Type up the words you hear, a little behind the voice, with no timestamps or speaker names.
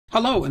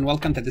Hello and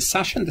welcome to this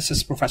session. This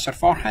is Professor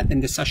Farhad.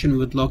 In this session, we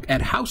would look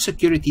at how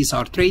securities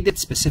are traded.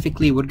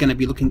 Specifically, we're going to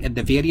be looking at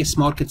the various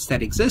markets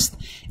that exist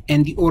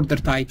and the order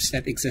types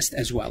that exist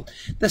as well.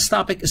 This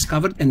topic is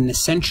covered in an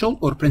essential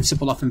or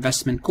principle of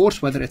investment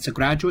course, whether it's a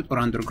graduate or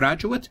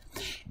undergraduate.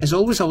 As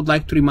always, I would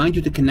like to remind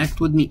you to connect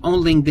with me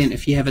on LinkedIn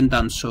if you haven't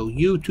done so.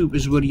 YouTube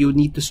is where you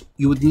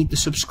would need to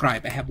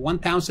subscribe. I have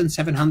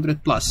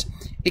 1,700 plus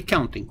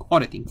accounting,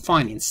 auditing,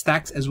 finance,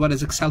 tax, as well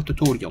as Excel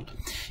tutorial.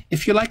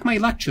 If you like my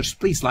lectures,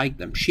 please like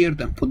them, share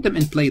them, put them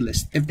in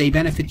playlist. If they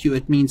benefit you,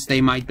 it means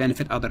they might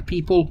benefit other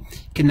people.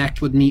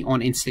 Connect with me on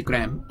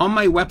Instagram. On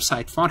my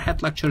website,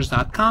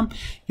 farhadlectures.com,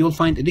 you'll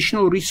find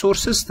additional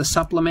resources to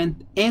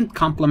supplement and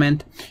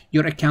complement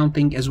your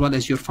accounting as well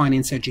as your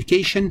finance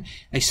education.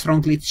 I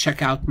strongly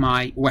check out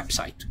my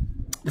website.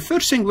 The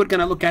first thing we're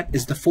going to look at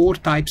is the 4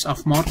 types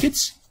of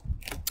markets.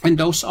 And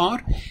those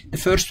are, the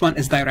first one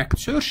is direct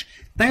search.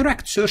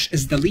 Direct search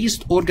is the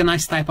least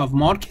organized type of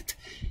market.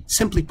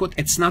 Simply put,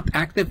 it's not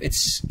active,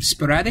 it's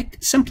sporadic.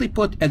 Simply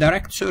put, a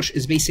direct search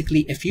is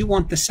basically if you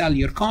want to sell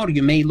your car,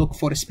 you may look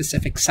for a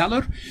specific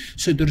seller.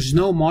 So there's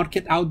no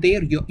market out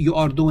there. You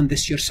are doing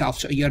this yourself.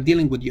 So you're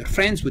dealing with your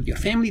friends, with your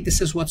family.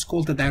 This is what's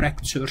called the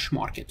direct search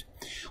market.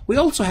 We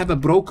also have a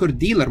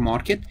broker-dealer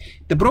market.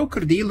 The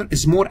broker-dealer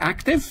is more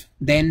active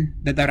than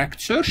the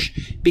direct search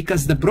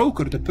because the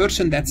broker, the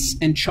person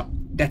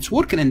that's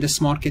working in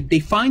this market, they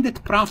find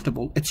it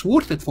profitable. It's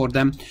worth it for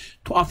them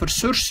to offer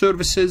search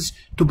services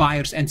to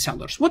buyers and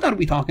sellers. What are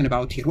we talking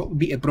about here? What would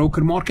be a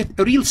broker market?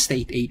 A real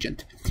estate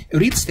agent, a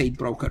real estate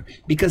broker,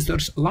 because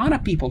there's a lot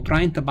of people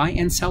trying to buy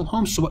and sell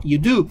homes. So what you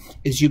do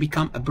is you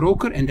become a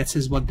broker, and this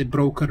is what the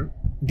broker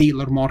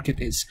dealer market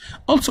is.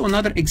 Also,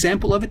 another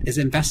example of it is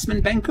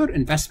investment banker.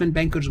 Investment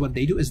bankers, what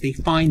they do is they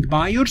find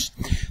buyers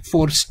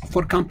for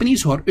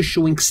companies who are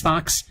issuing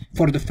stocks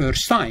for the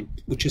first time,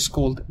 which is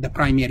called the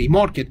primary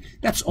market.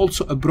 That's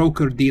also a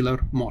broker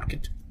dealer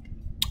market.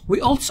 We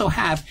also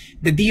have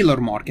the dealer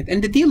market,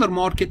 and the dealer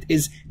market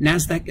is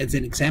NASDAQ as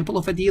an example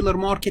of a dealer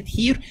market.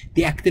 Here,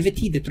 the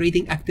activity, the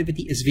trading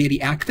activity is very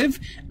active.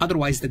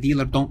 Otherwise, the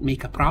dealer don't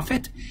make a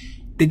profit.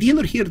 The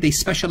dealer here, they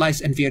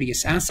specialize in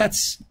various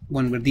assets.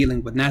 When we're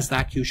dealing with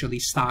NASDAQ, usually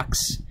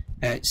stocks,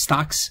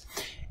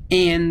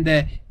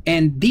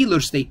 and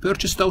dealers, they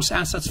purchase those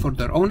assets for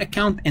their own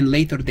account and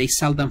later they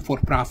sell them for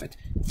profit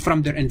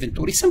from their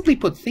inventory. Simply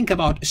put, think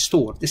about a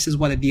store. This is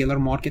what a dealer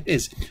market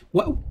is.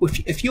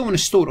 If you own a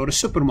store or a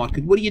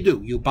supermarket, what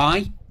do? You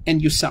buy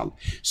and you sell.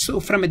 So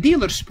from a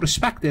dealer's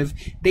perspective,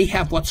 they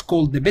have what's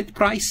called the bid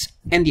price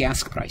and the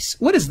ask price.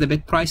 What is the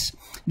bid price?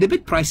 The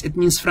bid price, it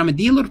means from a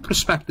dealer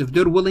perspective,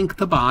 they're willing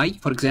to buy.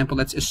 For example,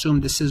 let's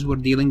assume we're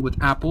dealing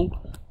with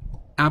Apple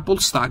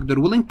stock. They're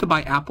willing to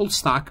buy Apple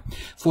stock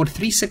for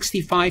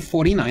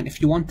 $365.49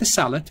 if you want to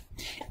sell it.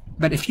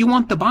 But if you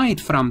want to buy it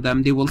from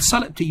them, they will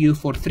sell it to you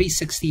for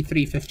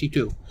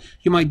 $363.52.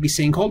 You might be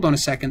saying, hold on a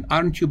second,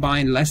 aren't you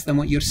buying less than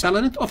what you're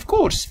selling it? Of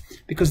course,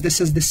 because this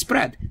is the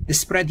spread. The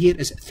spread here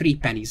is 3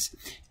 pennies.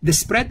 The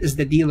spread is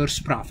the dealer's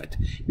profit.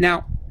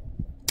 Now,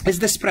 is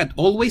the spread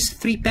always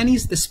 3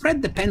 pennies? The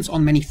spread depends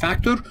on many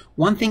factors.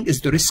 One thing is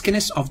the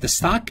riskiness of the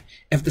stock.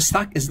 If the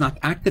stock is not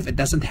active, it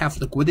doesn't have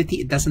liquidity,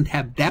 it doesn't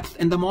have depth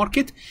in the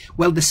market,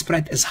 well, the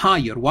spread is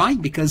higher. Why?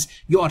 Because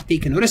you are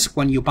taking risk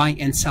when you buy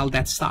and sell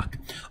that stock.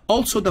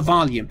 Also, the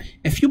volume.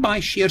 If you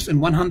buy shares in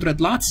 100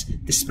 lots,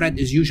 the spread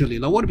is usually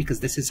lower because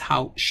this is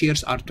how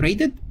shares are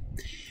traded.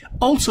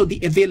 Also, the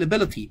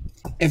availability.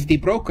 If the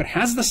broker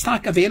has the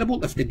stock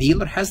available, if the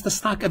dealer has the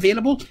stock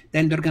available,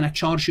 then they're going to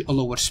charge you a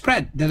lower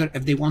spread than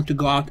if they want to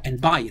go out and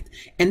buy it.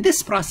 And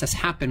this process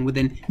happens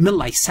within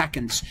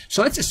milliseconds.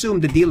 So let's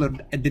assume the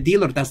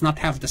dealer does not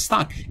have the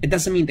stock. It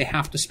doesn't mean they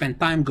have to spend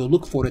time, go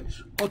look for it.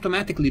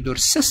 Automatically, their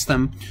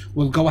system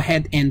will go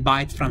ahead and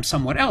buy it from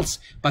somewhere else,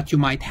 but you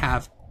might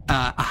have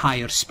a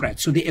higher spread.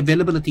 So the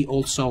availability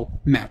also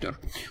matter.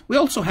 We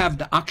also have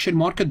the auction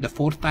market, the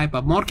 4th type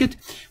of market.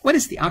 What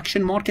is the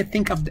auction market?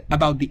 Think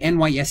about the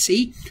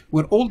NYSE,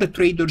 where all the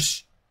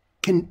traders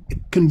can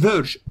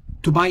converge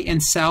to buy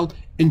and sell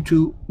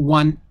into a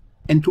one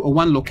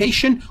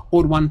location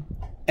or one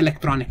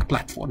electronic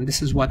platform.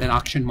 This is what an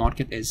auction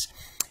market is.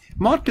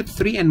 Market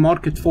 3 and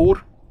market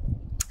 4,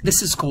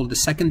 this is called the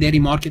secondary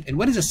market. And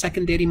what is a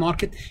secondary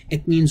market?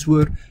 It means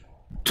where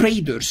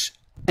traders,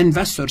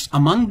 investors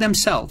among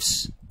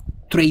themselves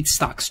trade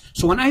stocks.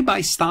 So when I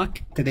buy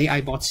stock, today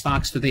I bought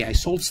stocks, today I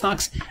sold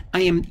stocks,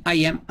 I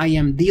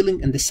am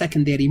dealing in the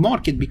secondary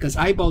market because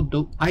I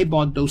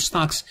bought those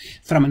stocks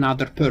from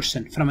another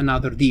person, from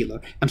another dealer.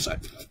 I'm sorry,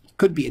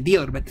 could be a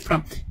dealer, but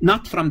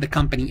not from the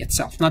company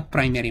itself, not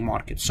primary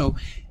market. So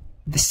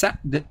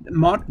the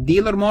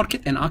dealer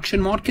market and auction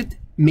market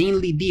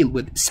mainly deal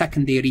with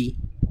secondary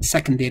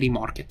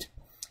market.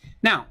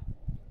 Now,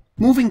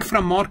 moving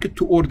from market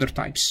to order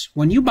types.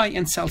 When you buy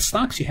and sell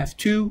stocks, you have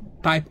 2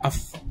 types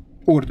of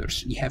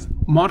orders. You have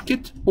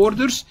market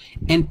orders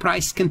and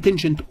price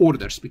contingent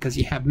orders because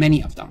you have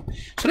many of them.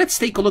 So let's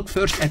take a look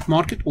first at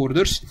market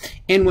orders.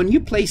 And when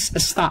you place a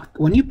stock,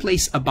 when you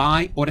place a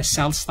buy or a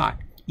sell stock,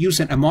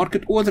 using a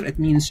market order, it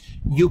means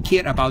you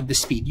care about the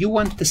speed. You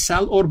want to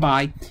sell or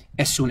buy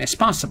as soon as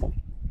possible.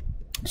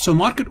 So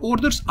market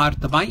orders are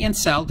to buy and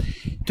sell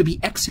to be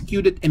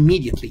executed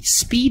immediately.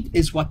 Speed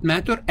is what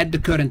matters at the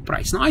current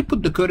price. Now I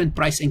put the current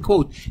price in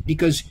quote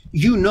because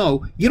you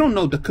don't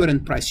know the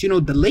current price. You know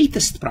the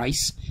latest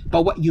price,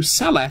 but what you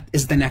sell at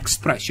is the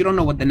next price. You don't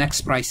know what the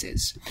next price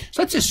is.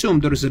 So let's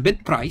assume there is a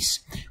bid price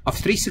of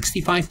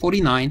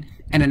 $365.49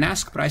 and an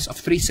ask price of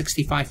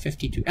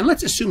 $365.52. And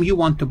let's assume you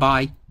want to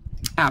buy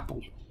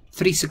Apple,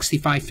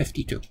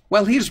 $365.52.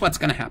 Well, here's what's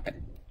going to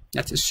happen.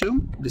 Let's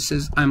assume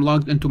I'm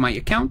logged into my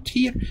account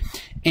here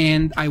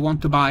and I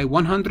want to buy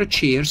 100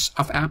 shares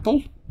of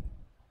Apple,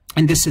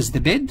 and this is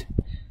the bid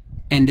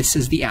and this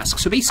is the ask.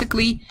 So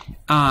basically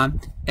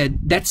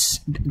that's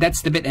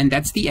the bid and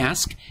that's the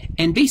ask,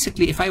 and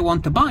basically if I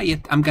want to buy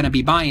it, I'm going to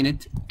be buying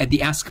it at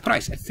the ask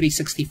price at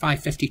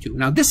 $365.52.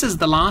 Now this is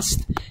the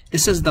last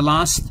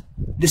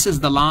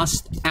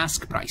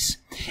ask price.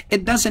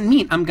 It doesn't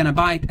mean I'm going to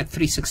buy it at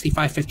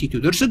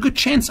 $365.52. There's a good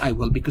chance I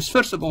will, because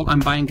first of all,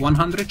 I'm buying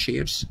 100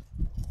 shares,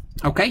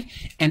 okay?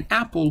 And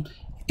Apple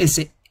is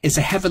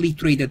a heavily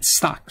traded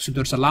stock, so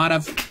there's a lot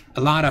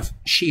of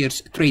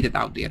shares traded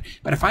out there.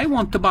 But if I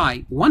want to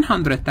buy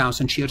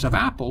 100,000 shares of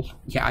Apple,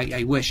 yeah,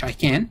 I wish I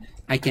can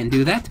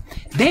do that.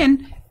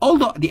 Then,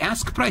 although the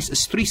ask price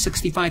is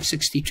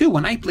 $365.62,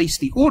 when I place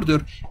the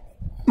order,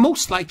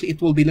 most likely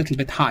it will be a little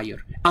bit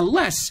higher,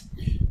 unless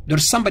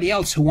there's somebody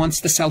else who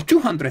wants to sell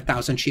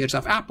 200,000 shares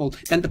of Apple,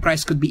 then the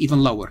price could be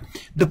even lower.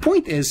 The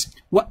point is,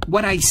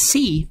 what I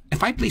see,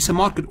 if I place a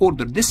market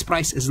order, this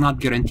price is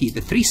not guaranteed.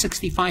 The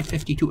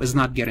 $365.52 is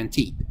not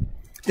guaranteed.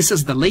 This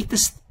is the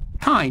latest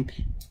time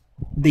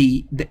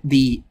the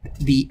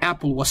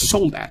Apple was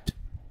sold at,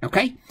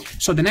 okay?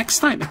 So the next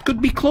time, it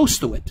could be close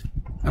to it,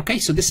 okay?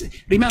 So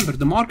remember,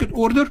 the market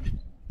order,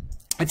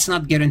 it's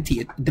not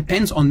guaranteed. It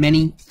depends on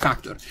many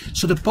factors.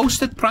 So the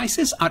posted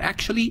prices are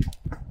actually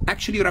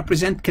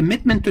represent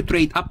commitment to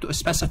trade up to a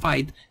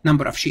specified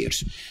number of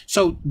shares.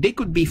 So they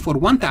could be for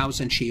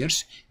 1,000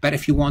 shares, but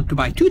if you want to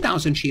buy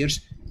 2,000 shares,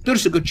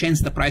 there's a good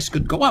chance the price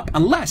could go up,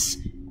 unless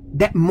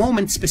that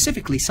moment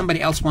specifically somebody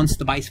else wants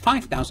to buy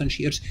 5,000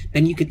 shares,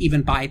 then you could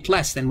even buy it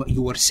less than what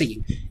you were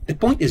seeing. The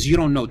point is, you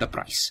don't know the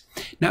price.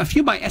 Now, if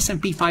you buy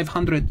S&P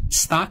 500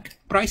 stock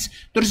price,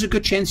 there's a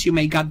good chance you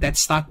may get that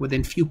stock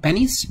within few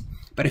pennies.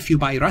 But if you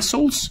buy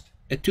Russell's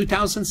at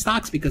 2,000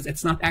 stocks, because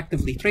it's not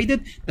actively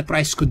traded, the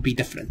price could be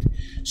different.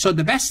 So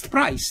the best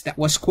price that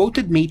was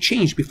quoted may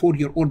change before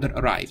your order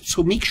arrives.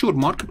 So make sure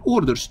market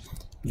orders,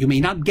 you may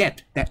not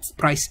get that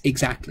price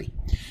exactly.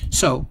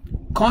 So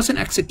cause an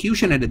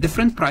execution at a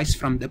different price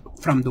from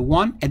the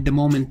one at the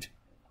moment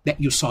that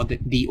you saw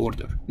the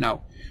order.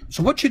 Now,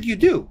 so what should you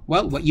do?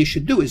 Well, what you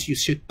should do is you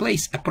should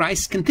place a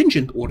price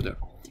contingent order.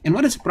 And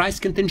what is a price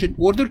contingent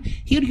order?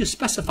 Here you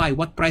specify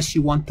what price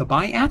you want to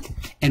buy at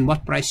and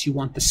what price you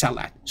want to sell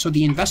at. So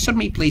the investor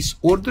may place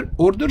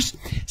orders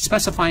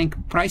specifying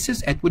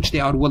prices at which they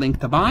are willing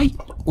to buy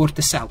or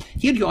to sell.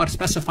 Here you are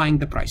specifying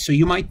the price. So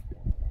you might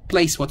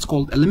place what's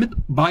called a limit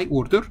buy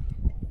order,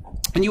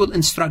 and you will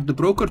instruct the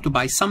broker to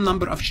buy some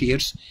number of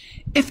shares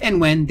if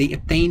and when they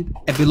obtain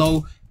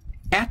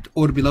at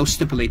or below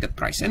stipulated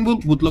price. And we'll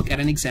look at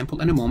an example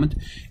in a moment.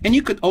 And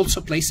you could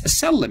also place a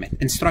sell limit,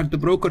 instruct the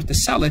broker to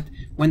sell it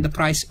when the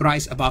price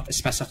rises above a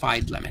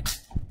specified limit.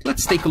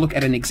 Let's take a look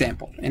at an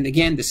example. And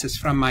again, this is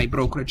from my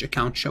brokerage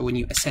account showing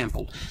you a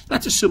sample.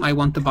 Let's assume I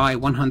want to buy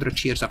 100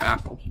 shares of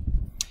Apple.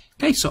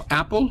 Okay, so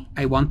Apple,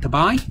 I want to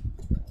buy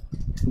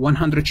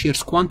 100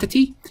 shares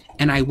quantity,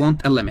 and I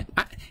want a limit.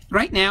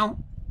 Right now,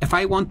 if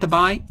I want to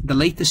buy, the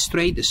latest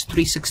trade is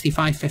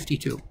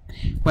 $365.52.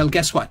 Well,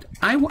 guess what?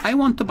 I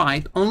want to buy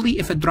it only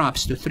if it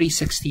drops to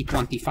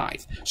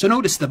 $360.25. So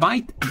notice the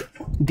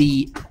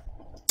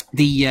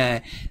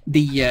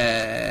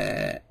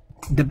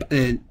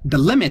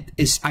limit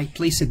is I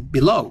place it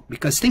below,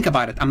 because think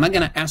about it. I'm not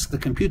going to ask the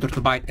computer to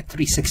buy it at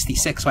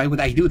 $366. Why would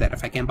I do that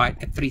if I can buy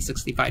it at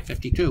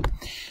 $365.52?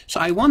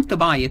 So I want to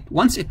buy it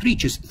once it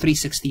reaches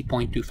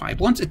 $360.25.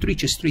 Once it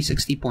reaches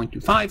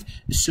 $360.25,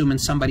 assuming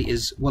somebody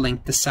is willing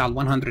to sell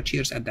 100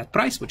 shares at that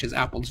price, which is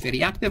Apple's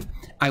very active,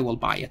 I will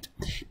buy it.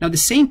 Now the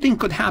same thing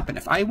could happen.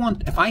 If I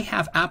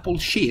have Apple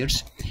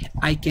shares,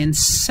 I can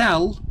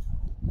sell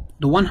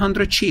the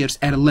 100 shares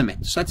at a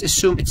limit. So let's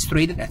assume it's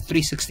traded at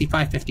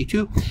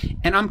 $365.52,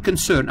 and I'm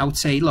concerned. I would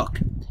say, look,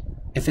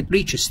 if it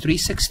reaches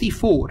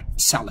 $364,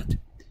 sell it.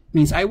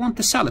 Means I want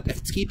to sell it. If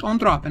it keeps on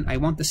dropping, I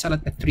want to sell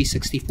it at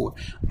 $364.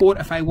 Or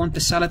if I want to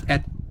sell it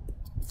at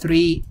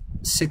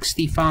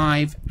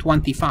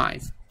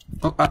 $365.25,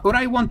 or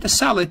I want to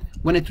sell it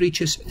when it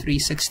reaches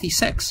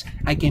 $366,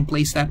 I can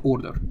place that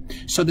order.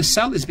 So the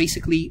sell is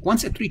basically,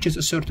 once it reaches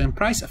a certain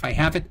price, if I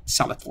have it,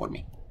 sell it for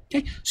me.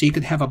 Okay, so you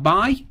could have a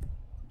buy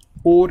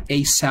or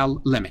a sell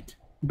limit.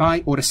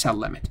 Buy or a sell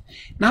limit.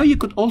 Now you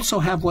could also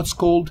have what's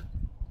called,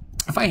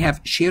 if I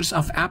have shares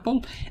of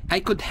Apple,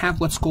 I could have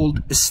what's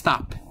called a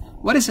stop.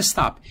 What is a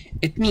stop?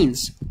 It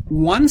means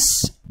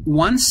once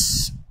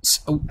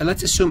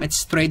let's assume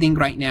it's trading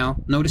right now.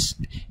 Notice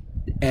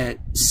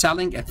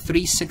selling at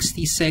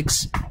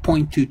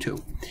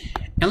 366.22.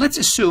 And let's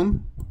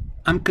assume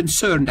I'm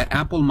concerned that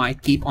Apple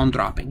might keep on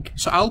dropping.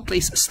 So I'll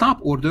place a stop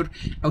order.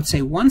 I would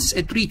say once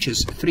it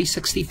reaches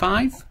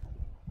 365,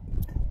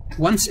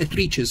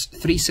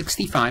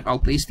 I'll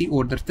place the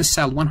order to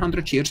sell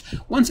 100 shares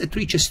once it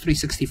reaches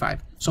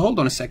 365. So hold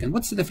on a second.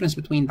 What's the difference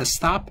between the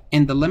stop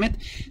and the limit?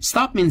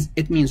 Stop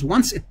means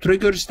once it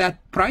triggers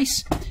that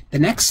price, the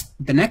next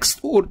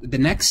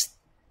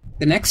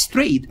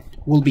trade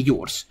will be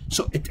yours.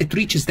 So it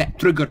reaches that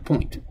trigger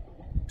point.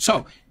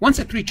 So once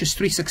it reaches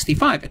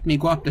 365, it may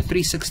go up to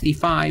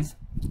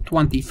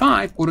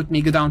 365.25, or it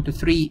may go down to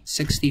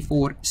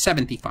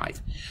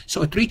 364.75.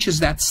 So it reaches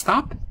that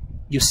stop,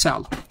 you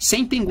sell.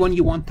 Same thing when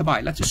you want to buy.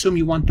 Let's assume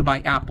you want to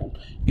buy Apple.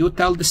 You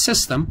tell the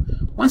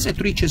system once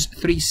it reaches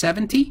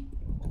 370,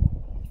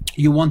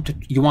 you want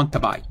to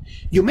buy.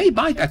 You may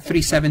buy it at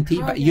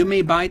 370, but you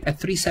may buy it at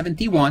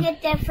 371.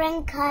 Pick a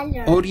different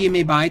color. Or you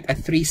may buy it at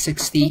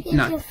 369. Pick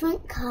a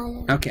different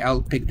color. Okay,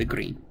 I'll pick the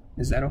green.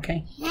 Is that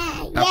okay?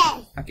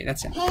 Yes. Okay,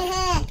 that's it.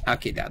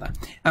 Okay, Dada.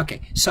 Okay,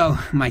 so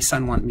my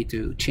son wants me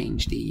to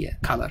change the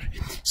color.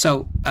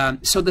 So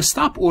so the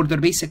stop order,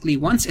 basically,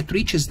 once it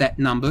reaches that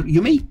number,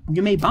 you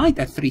may buy it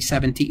at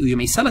 370, or you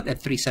may sell it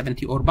at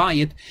 370, or buy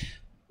it,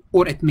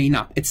 or it may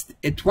not.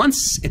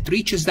 Once it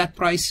reaches that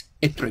price,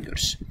 it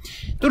triggers.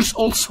 There's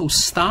also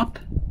stop,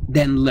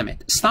 then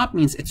limit. Stop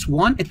means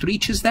once it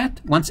reaches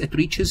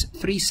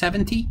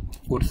 370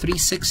 or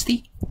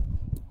 360,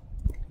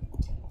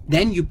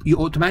 then you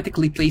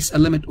automatically place a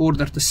limit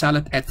order to sell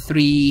it at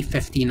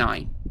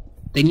 359.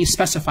 Then you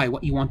specify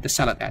what you want to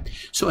sell it at.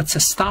 So it's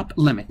a stop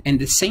limit. And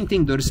the same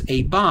thing, there's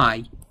a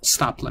buy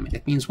stop limit.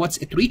 It means once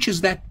it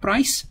reaches that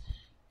price,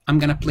 I'm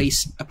going to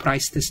place a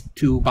price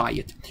to buy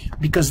it.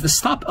 Because the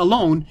stop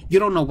alone, you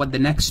don't know what the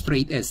next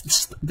trade is.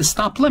 The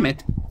stop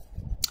limit,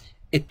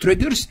 it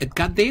triggers, it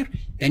got there,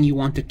 then you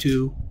wanted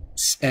to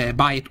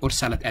buy it or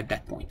sell it at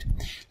that point.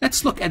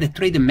 Let's look at the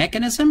trading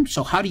mechanism.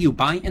 So how do you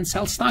buy and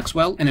sell stocks?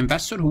 Well, an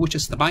investor who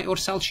wishes to buy or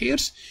sell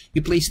shares,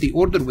 you place the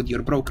order with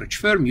your brokerage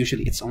firm.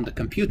 Usually it's on the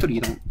computer.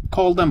 You don't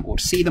call them or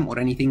see them or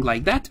anything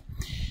like that.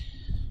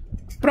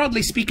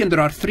 Broadly speaking,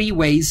 there are three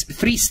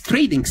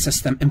trading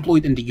systems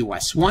employed in the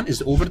US. One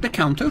is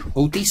over-the-counter,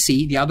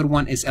 OTC. The other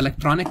one is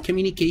electronic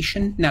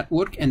communication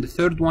network. And the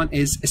third one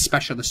is a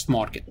specialist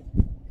market.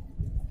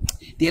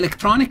 The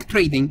electronic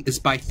trading is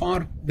by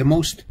far the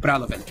most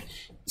prevalent.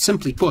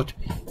 Simply put,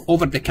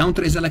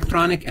 over-the-counter is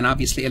electronic, and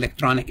obviously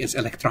electronic is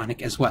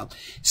electronic as well.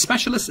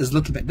 Specialist is a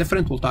little bit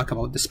different. We'll talk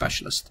about the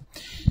specialist.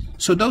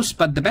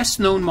 But the best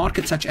known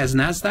markets such as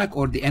NASDAQ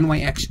or the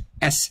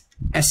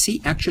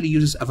NYSE actually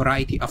uses a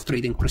variety of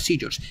trading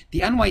procedures. The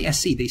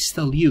NYSE, they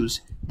still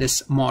use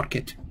this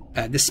market,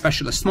 this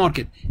specialist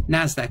market.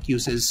 NASDAQ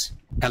uses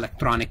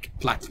electronic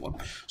platform.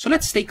 So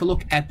let's take a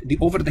look at the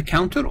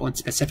over-the-counter, and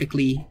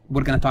specifically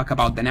we're going to talk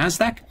about the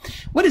NASDAQ.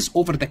 What is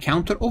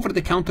over-the-counter?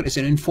 Over-the-counter is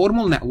an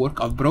informal network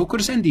of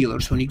brokers and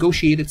dealers who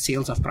negotiated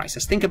sales of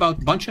prices. Think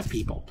about a bunch of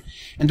people,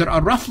 and there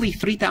are roughly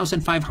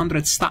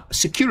 3,500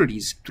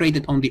 securities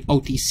traded on the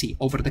OTC,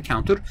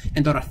 over-the-counter,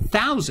 and there are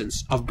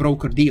thousands of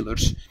broker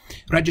dealers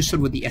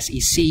registered with the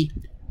SEC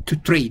to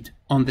trade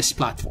on this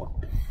platform.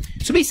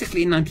 So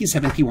basically in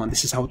 1971,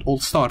 this is how it all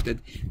started,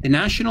 the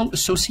National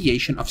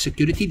Association of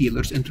Security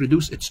Dealers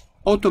introduced its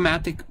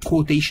automatic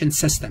quotation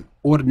system,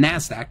 or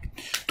NASDAQ,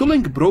 to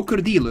link broker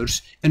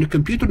dealers in a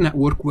computer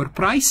network where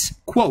price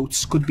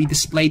quotes could be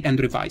displayed and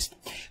revised.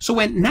 So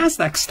when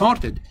NASDAQ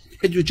started,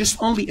 it was just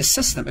only a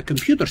system, a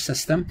computer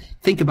system.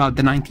 Think about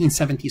the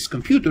 1970s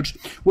computers,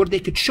 where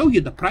they could show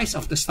you the price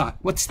of the stock.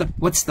 What's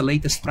the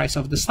latest price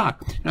of the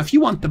stock? Now, if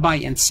you want to buy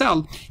and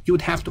sell, you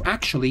would have to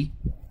actually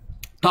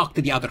talk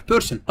to the other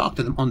person, talk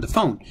to them on the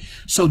phone.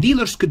 So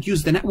dealers could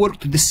use the network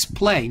to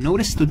display,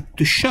 notice,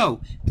 to show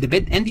the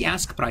bid and the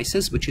ask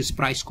prices, which is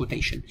price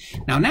quotation.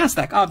 Now,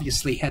 NASDAQ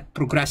obviously had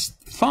progressed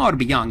far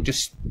beyond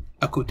just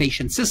a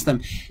quotation system.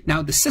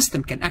 Now the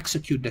system can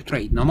execute the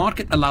trade. Now,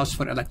 market allows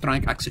for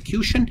electronic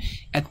execution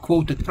at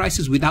quoted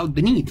prices without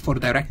the need for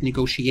direct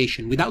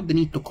negotiation, without the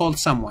need to call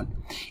someone.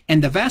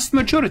 And the vast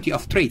majority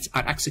of trades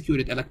are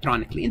executed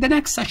electronically. In the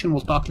next session,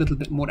 we'll talk a little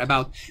bit more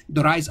about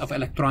the rise of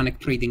electronic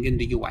trading in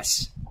the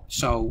US.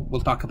 So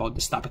we'll talk about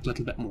this topic a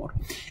little bit more.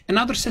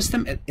 Another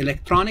system,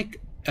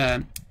 electronic,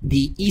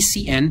 the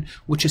ECN,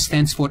 which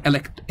stands for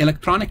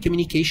Electronic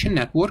Communication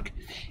Network.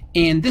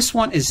 And this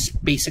one is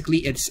basically,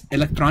 its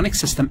electronic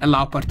system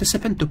allow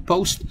participant to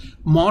post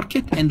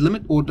market and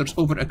limit orders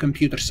over a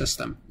computer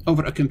system,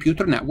 over a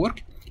computer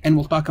network. And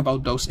we'll talk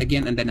about those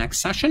again in the next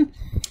session.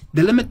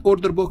 The limit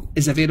order book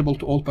is available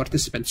to all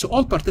participants. So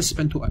all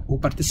participants who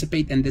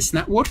participate in this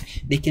network,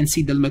 they can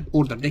see the limit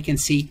order. They can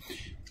see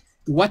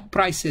what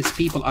prices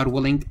people are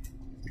willing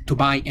to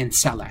buy and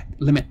sell at,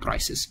 limit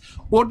prices.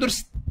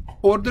 Orders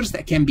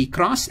that can be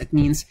crossed, it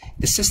means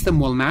the system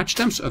will match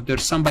them. So if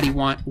there's somebody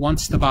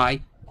wants to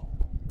buy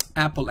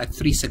Apple at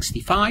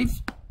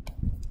 365,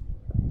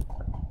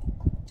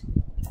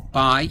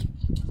 buy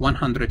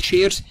 100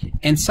 shares,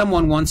 and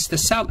someone wants to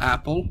sell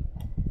Apple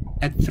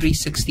at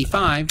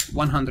 365,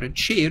 100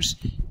 shares,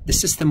 the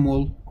system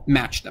will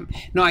match them.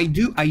 Now I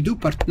do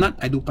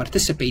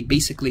participate.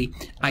 Basically,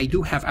 I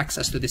do have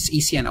access to this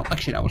ECN.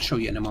 I will show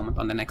you in a moment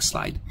on the next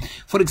slide.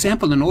 For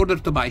example, in order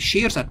to buy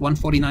shares at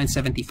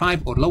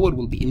 149.75 or lower,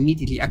 will be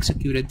immediately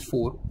executed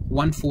for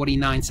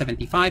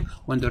 149.75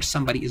 when there's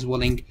somebody is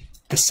willing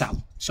to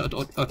sell. So it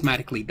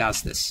automatically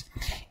does this.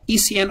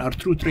 ECN are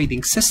true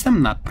trading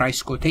system, not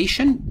price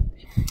quotation.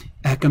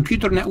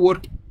 Computer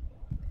network.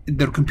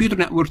 They're computer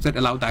networks that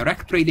allow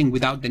direct trading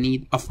without the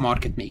need of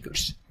market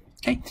makers.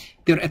 Okay,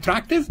 they're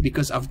attractive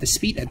because of the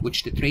speed at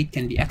which the trade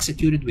can be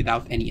executed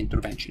without any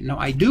intervention. Now,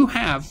 I do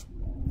have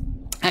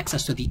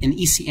access to an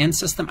ECN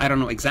system. I don't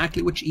know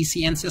exactly which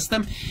ECN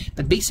system,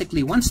 but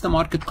basically once the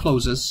market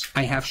closes,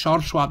 I have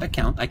Charles Schwab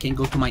account. I can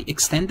go to my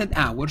extended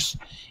hours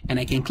and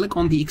I can click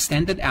on the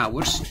extended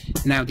hours.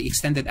 Now the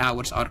extended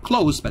hours are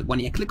closed, but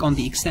when I click on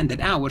the extended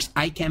hours,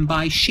 I can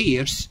buy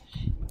shares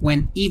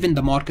when even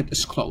the market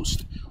is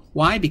closed.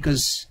 Why?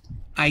 Because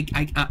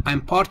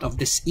I'm part of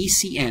this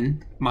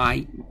ECN.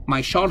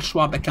 My Charles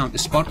Schwab account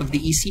is part of the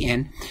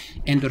ECN,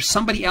 and there's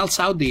somebody else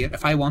out there.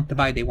 If I want to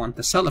buy, they want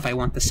to sell. If I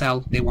want to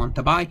sell, they want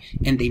to buy,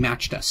 and they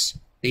matched us.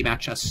 They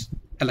match us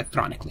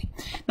electronically.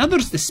 Now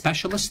there's the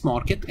specialist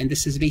market, and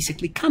this is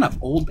basically kind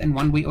of old in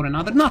one way or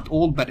another. Not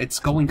old, but it's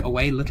going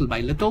away little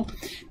by little.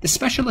 The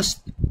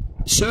specialist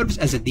serves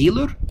as a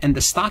dealer in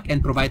the stock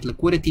and provide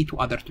liquidity to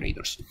other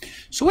traders.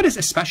 So what is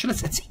a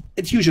specialist?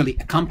 It's usually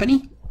a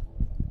company,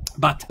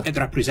 but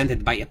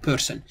represented by a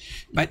person,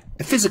 but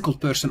a physical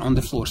person on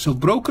the floor. So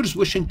brokers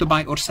wishing to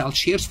buy or sell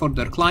shares for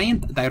their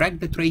client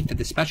direct the trade to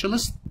the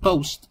specialist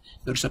post.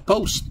 There's a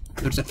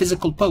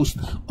physical post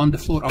on the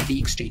floor of the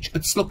exchange.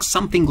 It looks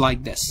something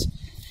like this.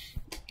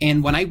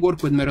 And when I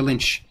worked with Merrill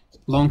Lynch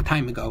a long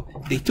time ago,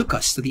 they took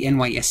us to the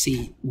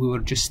NYSE. We were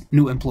just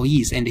new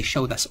employees, and they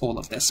showed us all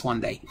of this one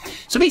day.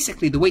 So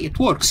basically the way it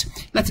works,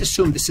 let's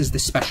assume this is the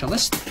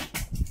specialist.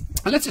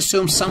 Let's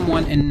assume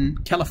someone in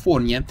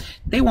California,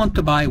 they want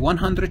to buy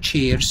 100,000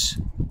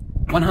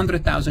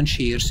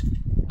 shares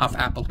of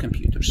Apple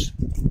computers,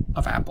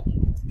 of Apple.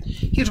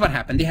 Here's what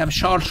happened. They have a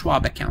Charles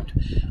Schwab account.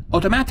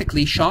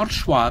 Automatically, Charles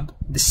Schwab,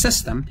 the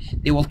system,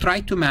 they will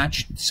try to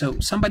match. So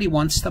somebody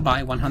wants to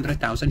buy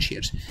 100,000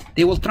 shares.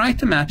 They will try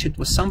to match it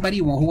with somebody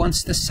who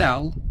wants to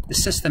sell. The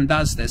system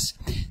does this.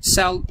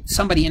 Sell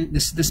somebody in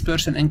this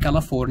person in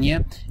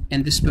California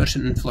and this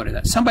person in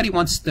Florida. Somebody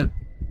wants to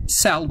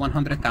sell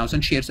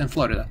 100,000 shares in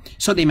Florida.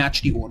 So they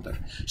match the order.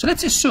 So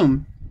let's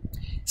assume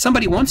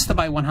somebody wants to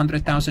buy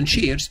 100,000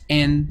 shares,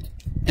 and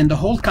in the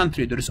whole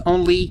country there's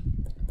only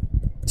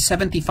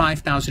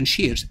 75,000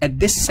 shares at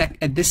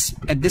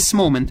this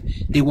moment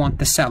they want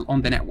to sell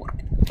on the network.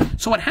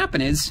 So what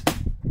happened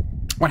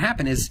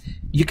is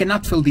you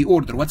cannot fill the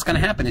order. What's going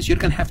to happen is you're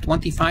going to have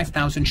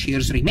 25,000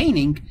 shares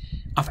remaining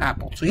of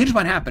Apple. So here's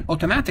what happened.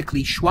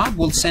 Automatically, Schwab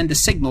will send a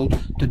signal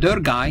to their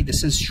guy.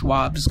 This is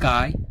Schwab's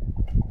guy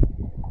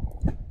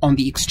on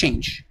the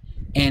exchange,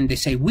 and they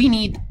say, we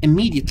need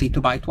immediately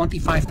to buy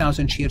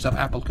 25,000 shares of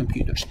Apple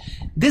computers.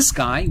 This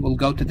guy will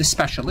go to the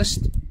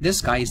specialist. This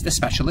guy is the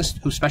specialist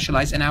who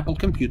specializes in Apple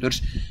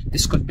computers.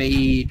 This could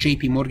be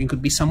JP Morgan,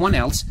 could be someone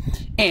else,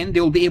 and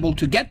they'll be able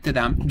to get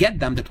them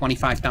the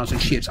 25,000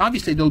 shares.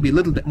 Obviously, they'll be a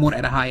little bit more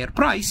at a higher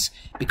price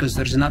because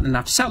there's not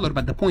enough seller,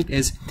 but the point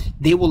is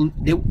they will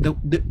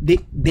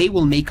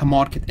make a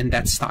market in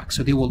that stock.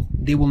 So they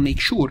will make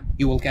sure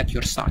you will get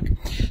your stock.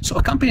 So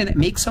a company that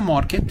makes a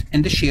market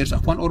in the shares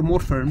of one or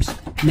more firms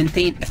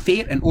maintain a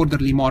fair and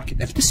orderly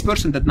market. If this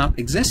person did not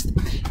exist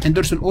and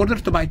there's an order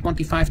to buy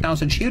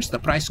 25,000 shares, the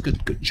price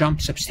could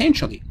jump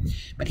substantially.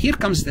 But here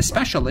comes the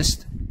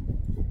specialist,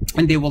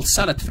 and they will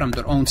sell it from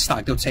their own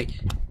stock. They would say,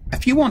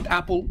 if you want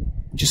Apple,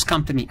 just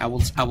come to me. I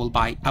will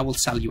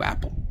sell you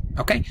Apple.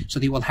 Okay, so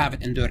they will have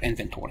it in their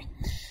inventory.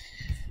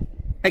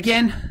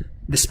 Again,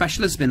 the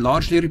specialist has been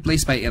largely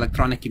replaced by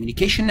electronic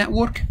communication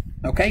network.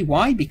 Okay,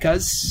 why?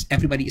 Because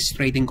everybody is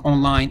trading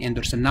online and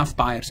there's enough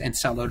buyers and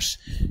sellers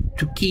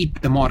to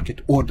keep the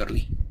market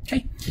orderly.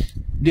 Okay,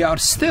 they are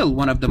still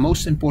one of the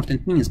most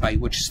important means by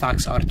which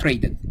stocks are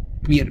traded.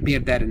 Bear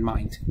that in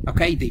mind.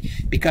 Okay,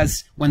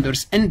 because when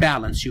there's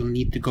imbalance, you'll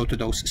need to go to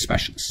those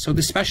specialists. So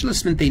the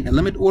specialists maintain a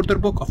limit order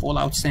book of all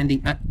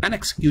outstanding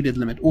unexecuted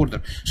limit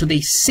order. So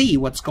they see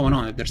what's going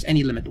on if there's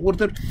any limit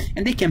order,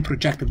 and they can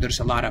project if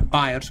there's a lot of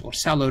buyers or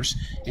sellers,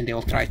 and they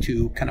will try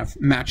to kind of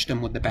match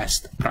them with the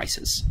best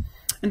prices.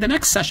 In the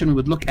next session, we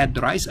would look at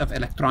the rise of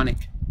electronic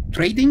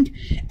trading.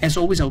 As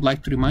always, I would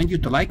like to remind you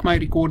to like my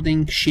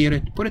recording, share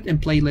it, put it in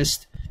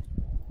playlist.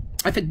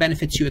 If it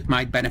benefits you, it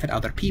might benefit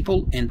other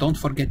people. And don't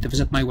forget to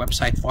visit my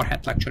website,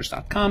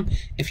 farhatlectures.com,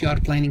 if you are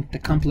planning to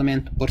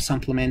complement or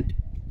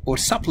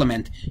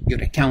supplement your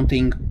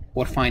accounting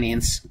or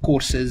finance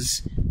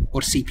courses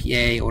or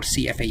CPA or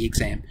CFA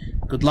exam.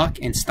 Good luck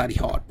and study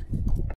hard.